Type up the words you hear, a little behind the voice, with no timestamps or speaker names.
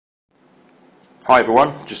Hi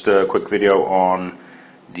everyone, just a quick video on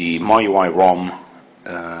the MIUI ROM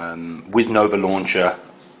with Nova Launcher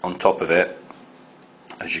on top of it,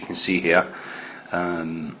 as you can see here.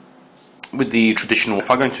 With the traditional, if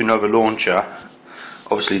I go into Nova Launcher,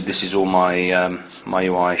 obviously this is all my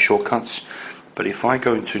MIUI shortcuts, but if I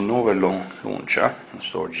go into Nova Launcher, the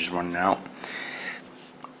storage is running out,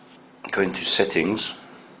 go into settings,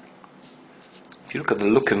 if you look at the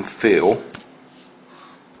look and feel,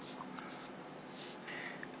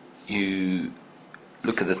 you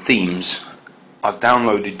look at the themes. I've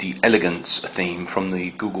downloaded the Elegance theme from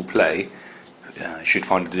the Google Play. You should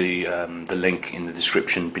find the link in the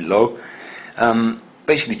description below.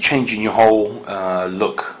 Basically changing your whole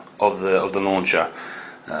look of the launcher.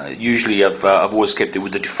 Usually I've always kept it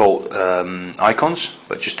with the default icons,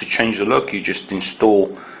 but just to change the look, you just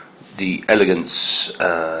install the Elegance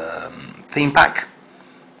theme pack,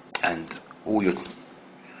 and all your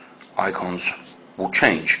icons will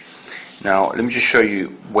change. Now let me just show you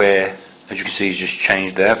where, as you can see, it's just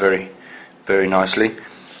changed there very nicely.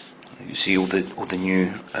 You see all the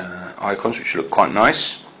new icons, which look quite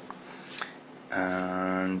nice,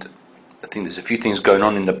 and I think there's a few things going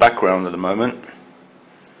on in the background at the moment.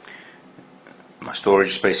 My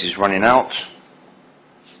storage space is running out,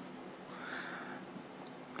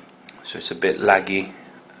 so it's a bit laggy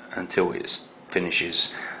until it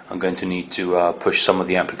finishes. I'm going to need to push some of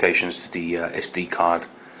the applications to the SD card.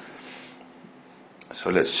 So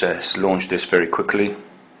let's launch this very quickly.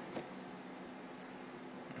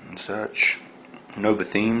 And search Nova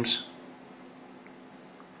themes,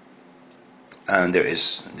 and there it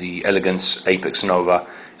is. The Elegance Apex Nova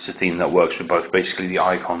is a theme that works with both. Basically the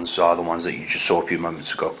icons are the ones that you just saw a few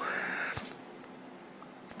moments ago.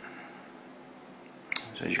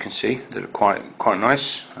 So as you can see, they look quite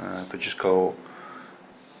nice. If I just go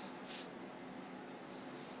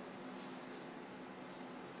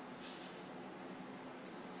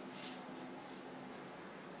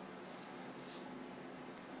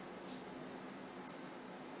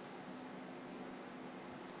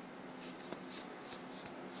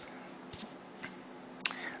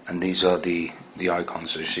and these are the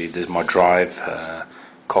icons. So you see there's my drive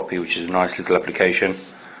copy, which is a nice little application.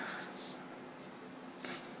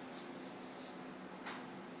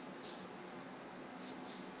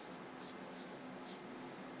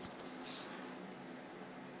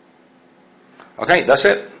 Okay, that's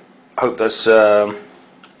it. Hope that's of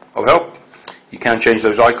help. You can change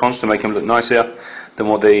those icons to make them look nicer than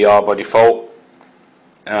what they are by default,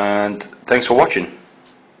 and thanks for watching.